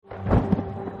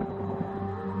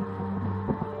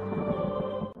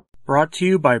Brought to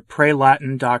you by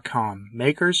PrayLatin.com,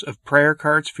 makers of prayer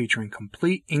cards featuring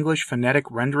complete English phonetic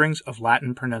renderings of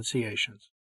Latin pronunciations.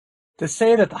 To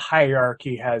say that the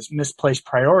hierarchy has misplaced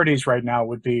priorities right now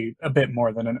would be a bit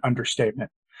more than an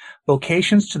understatement.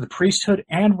 Vocations to the priesthood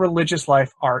and religious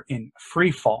life are in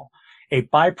free fall, a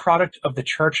byproduct of the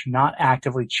church not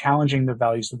actively challenging the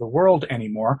values of the world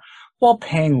anymore, while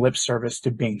paying lip service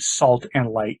to being salt and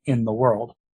light in the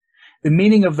world. The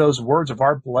meaning of those words of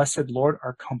our blessed Lord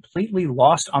are completely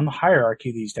lost on the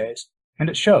hierarchy these days, and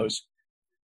it shows.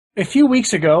 A few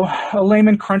weeks ago, a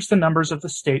layman crunched the numbers of the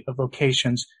state of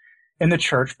vocations in the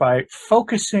church by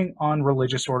focusing on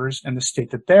religious orders and the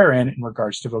state that they're in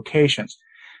regards to vocations.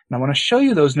 And I want to show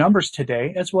you those numbers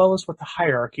today, as well as what the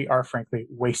hierarchy are, frankly,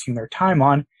 wasting their time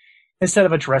on, instead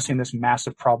of addressing this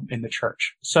massive problem in the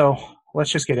church. So let's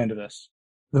just get into this.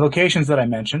 The vocations that I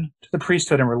mentioned to the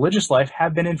priesthood and religious life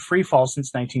have been in free fall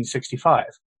since 1965.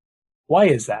 Why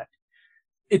is that?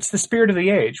 It's the spirit of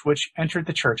the age, which entered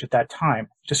the church at that time,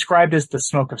 described as the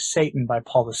smoke of Satan by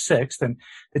Paul VI and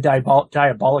the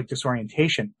diabolic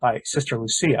disorientation by Sister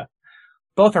Lucia.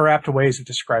 Both are apt ways of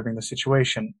describing the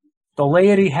situation. The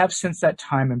laity have since that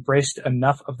time embraced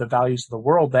enough of the values of the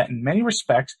world that in many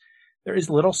respects there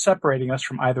is little separating us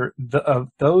from either of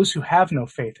those who have no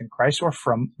faith in Christ or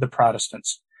from the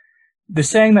Protestants. The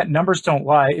saying that numbers don't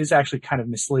lie is actually kind of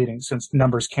misleading, since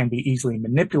numbers can be easily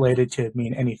manipulated to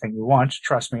mean anything you want.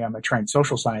 Trust me, I'm a trained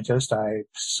social scientist. I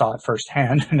saw it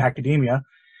firsthand in academia.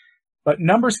 But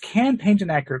numbers can paint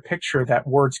an accurate picture that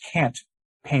words can't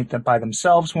paint them by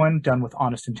themselves when done with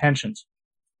honest intentions,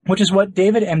 which is what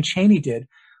David M. Cheney did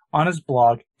on his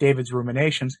blog, David's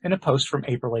Ruminations, in a post from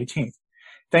April 18th.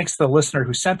 Thanks to the listener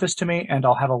who sent this to me, and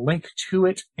I'll have a link to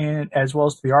it, and as well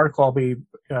as to the article I'll be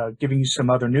giving you some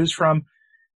other news from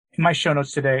in my show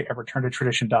notes today at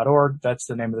returntotradition.org. That's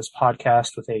the name of this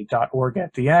podcast with a .org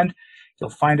at the end. You'll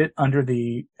find it under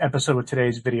the episode with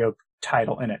today's video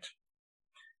title in it.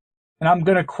 And I'm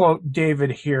going to quote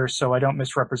David here so I don't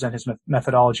misrepresent his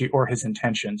methodology or his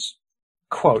intentions.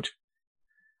 Quote,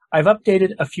 I've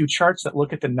updated a few charts that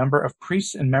look at the number of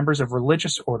priests and members of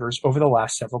religious orders over the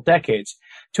last several decades.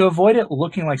 To avoid it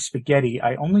looking like spaghetti,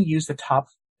 I only use the top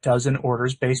dozen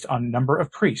orders based on number of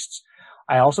priests.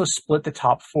 I also split the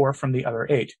top 4 from the other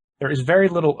 8. There is very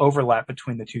little overlap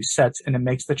between the two sets, and it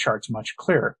makes the charts much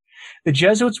clearer. The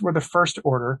Jesuits were the first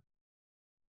order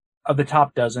of the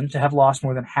top dozen to have lost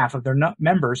more than half of their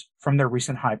members from their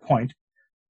recent high point,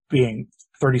 being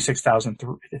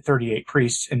 36,038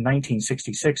 priests in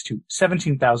 1966 to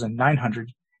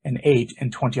 17,908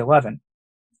 in 2011.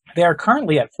 They are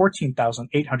currently at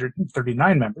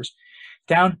 14,839 members,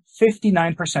 down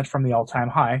 59% from the all-time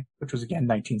high, which was again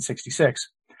 1966.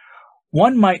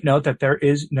 One might note that there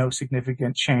is no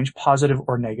significant change, positive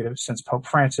or negative, since Pope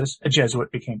Francis, a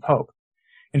Jesuit, became Pope.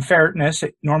 In fairness,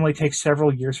 it normally takes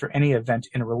several years for any event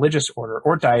in a religious order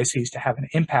or diocese to have an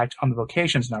impact on the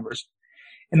vocations numbers.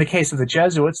 In the case of the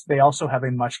Jesuits, they also have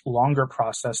a much longer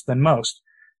process than most.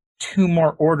 2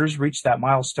 more orders reached that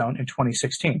milestone in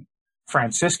 2016.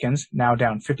 Franciscans, now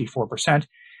down 54%,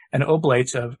 and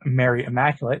Oblates of Mary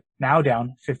Immaculate, now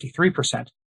down 53%.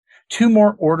 2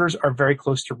 more orders are very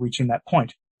close to reaching that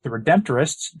point. The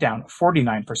Redemptorists, down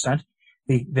 49%,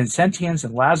 the Vincentians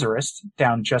and Lazarists,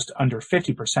 down just under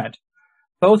 50%.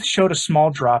 Both showed a small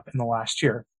drop in the last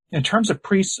year. In terms of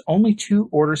priests, only 2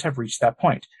 orders have reached that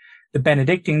point. The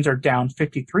Benedictines are down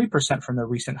 53% from their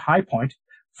recent high point,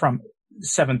 from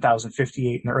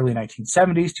 7,058 in the early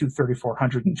 1970s to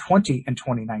 3,420 in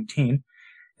 2019,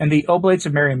 and the Oblates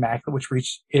of Mary Immaculate, which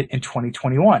reached it in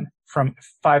 2021, from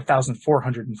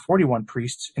 5,441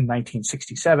 priests in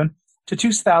 1967 to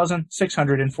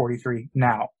 2,643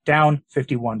 now, down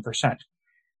 51%.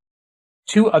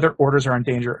 2 other orders are in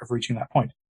danger of reaching that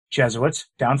point. Jesuits,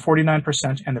 down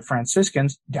 49%, and the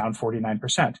Franciscans, down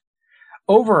 49%.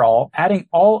 Overall, adding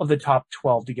all of the top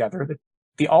 12 together,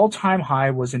 the all-time high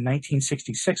was in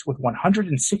 1966 with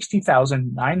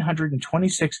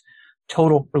 160,926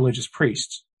 total religious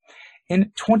priests.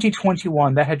 In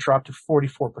 2021, that had dropped to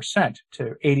 44%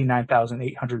 to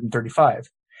 89,835.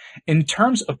 In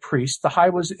terms of priests, the high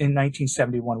was in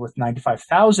 1971 with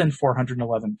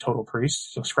 95,411 total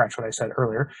priests, so scratch what I said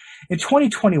earlier. In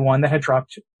 2021, that had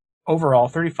dropped overall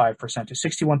 35% to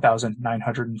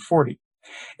 61,940.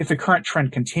 If the current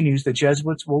trend continues, the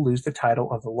Jesuits will lose the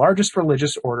title of the largest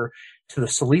religious order to the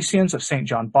Salesians of St.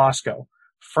 John Bosco,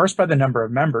 first by the number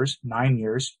of members, 9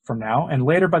 years from now, and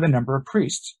later by the number of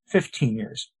priests, 15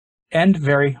 years. End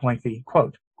very lengthy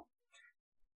quote.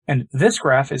 And this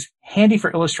graph is handy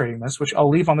for illustrating this, which I'll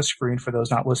leave on the screen for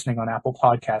those not listening on Apple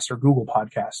Podcasts or Google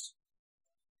Podcasts.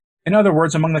 In other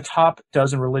words, among the top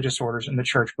dozen religious orders in the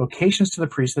church, vocations to the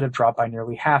priesthood have dropped by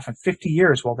nearly half in 50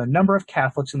 years, while the number of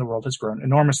Catholics in the world has grown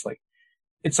enormously.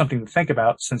 It's something to think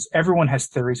about, since everyone has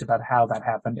theories about how that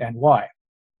happened and why.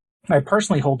 I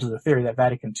personally hold to the theory that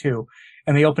Vatican II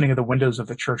and the opening of the windows of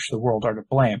the church to the world are to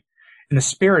blame. In the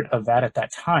spirit of that, at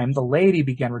that time, the laity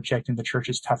began rejecting the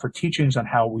church's tougher teachings on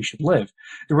how we should live.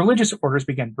 The religious orders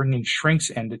began bringing shrinks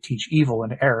in to teach evil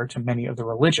and error to many of the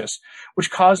religious, which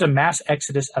caused a mass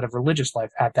exodus out of religious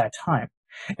life at that time.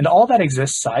 And all that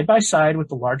exists side by side with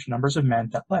the large numbers of men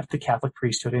that left the Catholic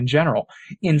priesthood in general,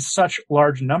 in such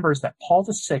large numbers that Paul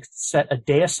VI set a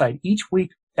day aside each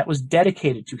week that was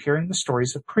dedicated to hearing the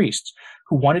stories of priests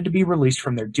who wanted to be released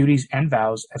from their duties and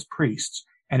vows as priests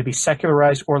and to be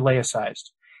secularized or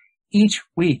laicized. Each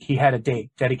week he had a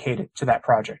day dedicated to that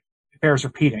project. It bears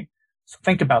repeating. So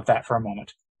think about that for a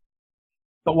moment.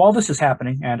 But while this is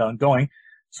happening and ongoing,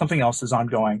 something else is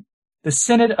ongoing. The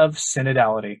Synod of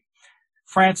Synodality.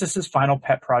 Francis's final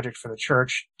pet project for the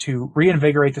Church to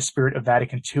reinvigorate the spirit of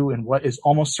Vatican II in what is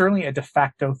almost certainly a de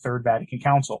facto Third Vatican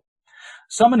Council.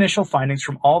 Some initial findings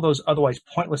from all those otherwise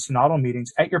pointless synodal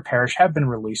meetings at your parish have been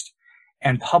released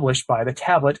and published by The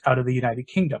Tablet out of the United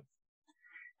Kingdom.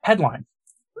 Headline: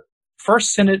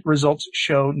 First Synod results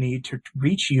show need to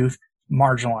reach youth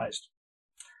marginalized.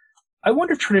 I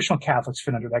wonder if traditional Catholics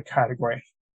fit under that category.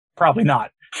 Probably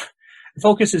not. The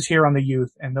focus is here on the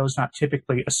youth and those not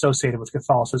typically associated with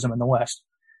Catholicism in the West.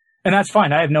 And that's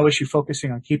fine. I have no issue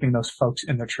focusing on keeping those folks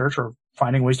in the church or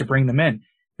finding ways to bring them in.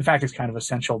 In fact, it's kind of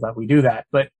essential that we do that.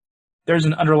 But there's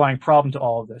an underlying problem to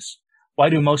all of this. Why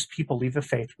do most people leave the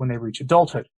faith when they reach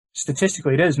adulthood?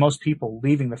 Statistically, it is most people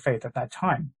leaving the faith at that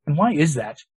time. And why is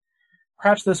that?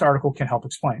 Perhaps this article can help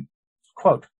explain.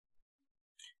 Quote,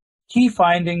 key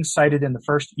findings cited in the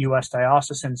first U.S.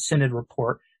 Diocesan Synod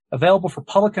report available for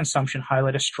public consumption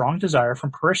highlight a strong desire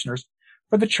from parishioners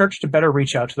for the church to better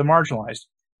reach out to the marginalized.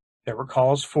 There were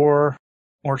calls for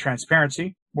more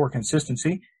transparency, more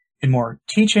consistency, in more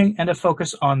teaching, and a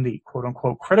focus on the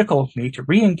quote-unquote critical need to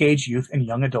re-engage youth and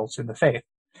young adults in the faith.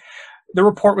 The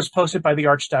report was posted by the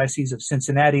Archdiocese of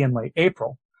Cincinnati in late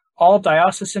April. All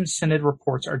diocesan synod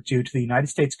reports are due to the United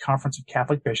States Conference of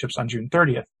Catholic Bishops on June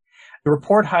 30th. The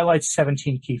report highlights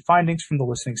 17 key findings from the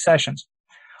listening sessions.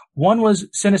 One was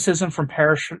cynicism from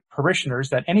parishioners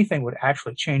that anything would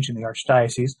actually change in the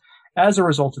Archdiocese as a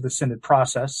result of the synod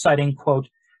process, citing, quote,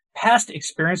 past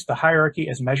experience of the hierarchy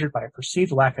as measured by a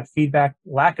perceived lack of feedback,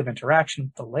 lack of interaction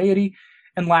with the laity,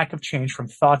 and lack of change from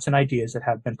thoughts and ideas that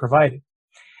have been provided.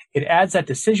 It adds that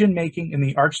decision-making in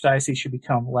the Archdiocese should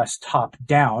become less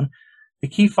top-down. The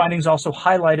key findings also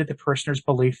highlighted the parishioners'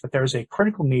 belief that there is a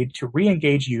critical need to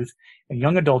re-engage youth and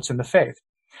young adults in the faith,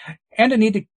 and a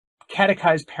need to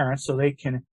catechize parents so they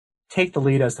can take the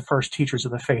lead as the first teachers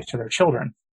of the faith to their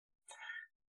children.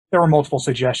 There were multiple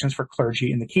suggestions for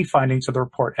clergy in the key findings of the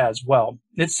report as well.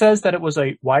 It says that it was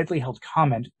a widely held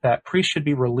comment that priests should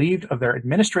be relieved of their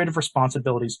administrative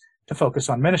responsibilities to focus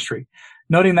on ministry,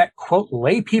 noting that, quote,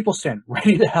 lay people stand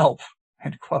ready to help,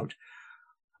 end quote.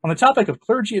 On the topic of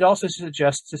clergy, it also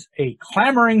suggests a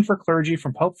clamoring for clergy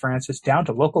from Pope Francis down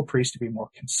to local priests to be more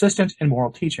consistent in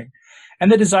moral teaching, and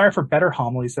the desire for better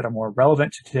homilies that are more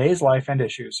relevant to today's life and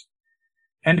issues,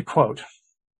 end quote.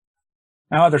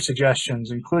 Now, other suggestions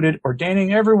included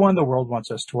ordaining everyone the world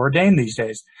wants us to ordain these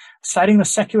days, citing the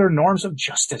secular norms of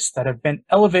justice that have been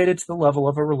elevated to the level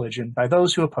of a religion by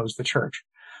those who oppose the church.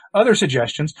 Other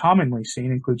suggestions commonly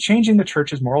seen include changing the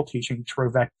church's moral teaching to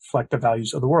reflect the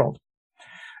values of the world.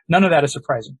 None of that is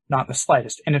surprising, not in the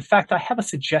slightest. And in fact, I have a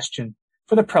suggestion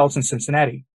for the prelates in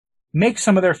Cincinnati. Make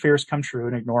some of their fears come true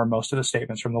and ignore most of the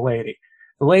statements from the laity.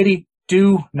 The laity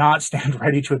do not stand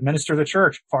ready to administer the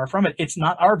church. Far from it. It's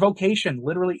not our vocation.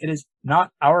 Literally, it is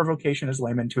not our vocation as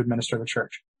laymen to administer the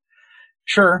church.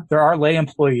 Sure, there are lay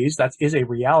employees. That is a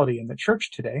reality in the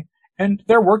church today. And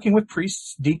they're working with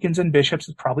priests, deacons, and bishops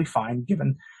is probably fine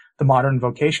given the modern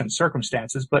vocation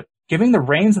circumstances. But giving the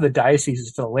reins of the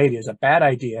dioceses to the laity is a bad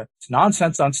idea. It's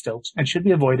nonsense on stilts and should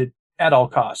be avoided at all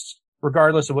costs,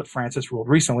 regardless of what Francis ruled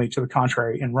recently to the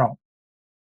contrary in Rome.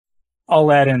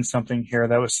 I'll add in something here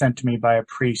that was sent to me by a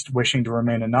priest wishing to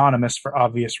remain anonymous for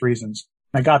obvious reasons.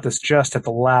 I got this just at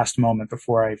the last moment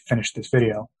before I finished this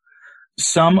video.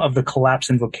 Some of the collapse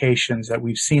in vocations that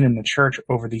we've seen in the church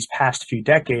over these past few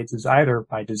decades is either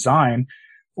by design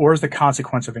or as the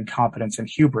consequence of incompetence and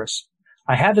hubris.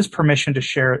 I have his permission to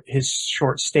share his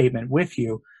short statement with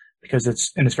you because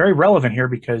it's very relevant here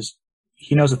because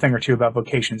he knows a thing or two about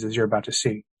vocations, as you're about to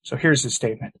see. So here's his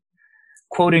statement,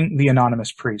 quoting the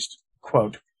anonymous priest.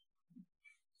 Quote,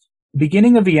 The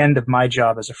beginning of the end of my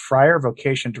job as a Friar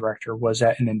Vocation Director was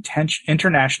at an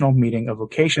international meeting of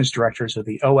vocations directors of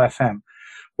the OFM,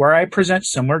 where I present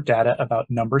similar data about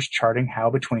numbers charting how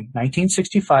between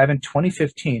 1965 and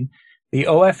 2015, the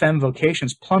OFM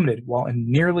vocations plummeted, while in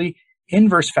nearly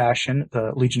inverse fashion,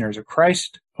 the Legionnaires of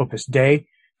Christ, Opus Dei,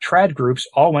 trad groups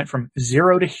all went from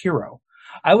zero to hero.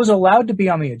 I was allowed to be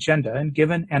on the agenda and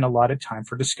given an allotted time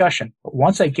for discussion, but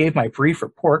once I gave my brief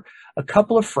report, a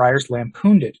couple of friars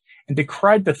lampooned it and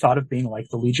decried the thought of being like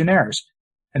the Legionnaires,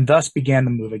 and thus began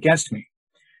the move against me.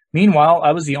 Meanwhile,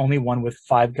 I was the only one with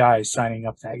 5 guys signing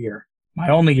up that year, my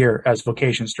only year as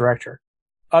vocations director.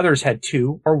 Others had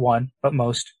 2 or 1, but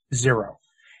most 0.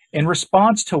 In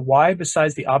response to why,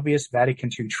 besides the obvious Vatican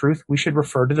II truth, we should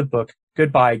refer to the book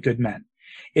Goodbye, Good Men.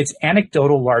 It's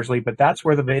anecdotal largely, but that's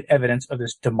where the evidence of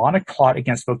this demonic plot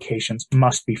against vocations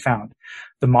must be found.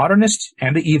 The modernist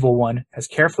and the evil one has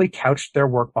carefully couched their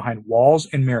work behind walls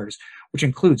and mirrors, which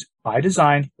includes, by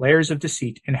design, layers of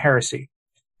deceit and heresy.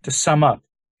 To sum up,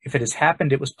 if it has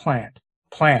happened, it was planned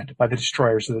by the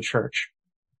destroyers of the church.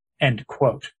 End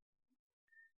quote.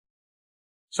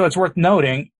 So it's worth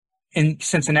noting, in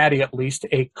Cincinnati at least,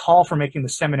 a call for making the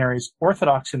seminaries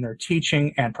orthodox in their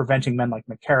teaching and preventing men like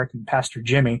McCarrick and Pastor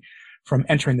Jimmy from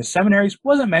entering the seminaries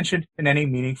wasn't mentioned in any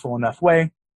meaningful enough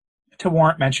way to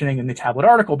warrant mentioning in the Tablet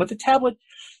article. But the Tablet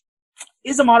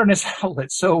is a modernist outlet,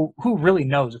 so who really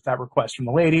knows if that request from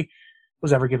the lady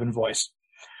was ever given voice?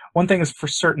 One thing is for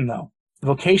certain, though. The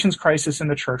vocations crisis in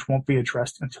the church won't be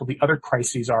addressed until the other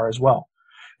crises are as well.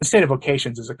 The state of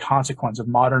vocations is a consequence of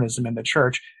modernism in the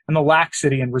church and the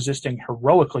laxity in resisting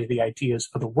heroically the ideas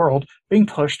of the world being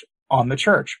pushed on the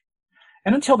church.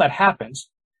 And until that happens,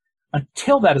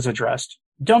 until that is addressed,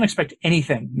 don't expect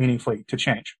anything meaningfully to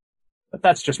change. But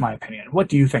that's just my opinion. What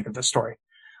do you think of this story?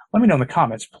 Let me know in the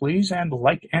comments, please, and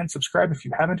like and subscribe if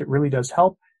you haven't. It really does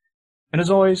help. And as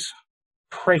always,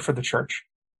 pray for the church.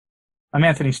 I'm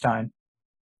Anthony Stein.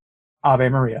 Ave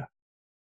Maria.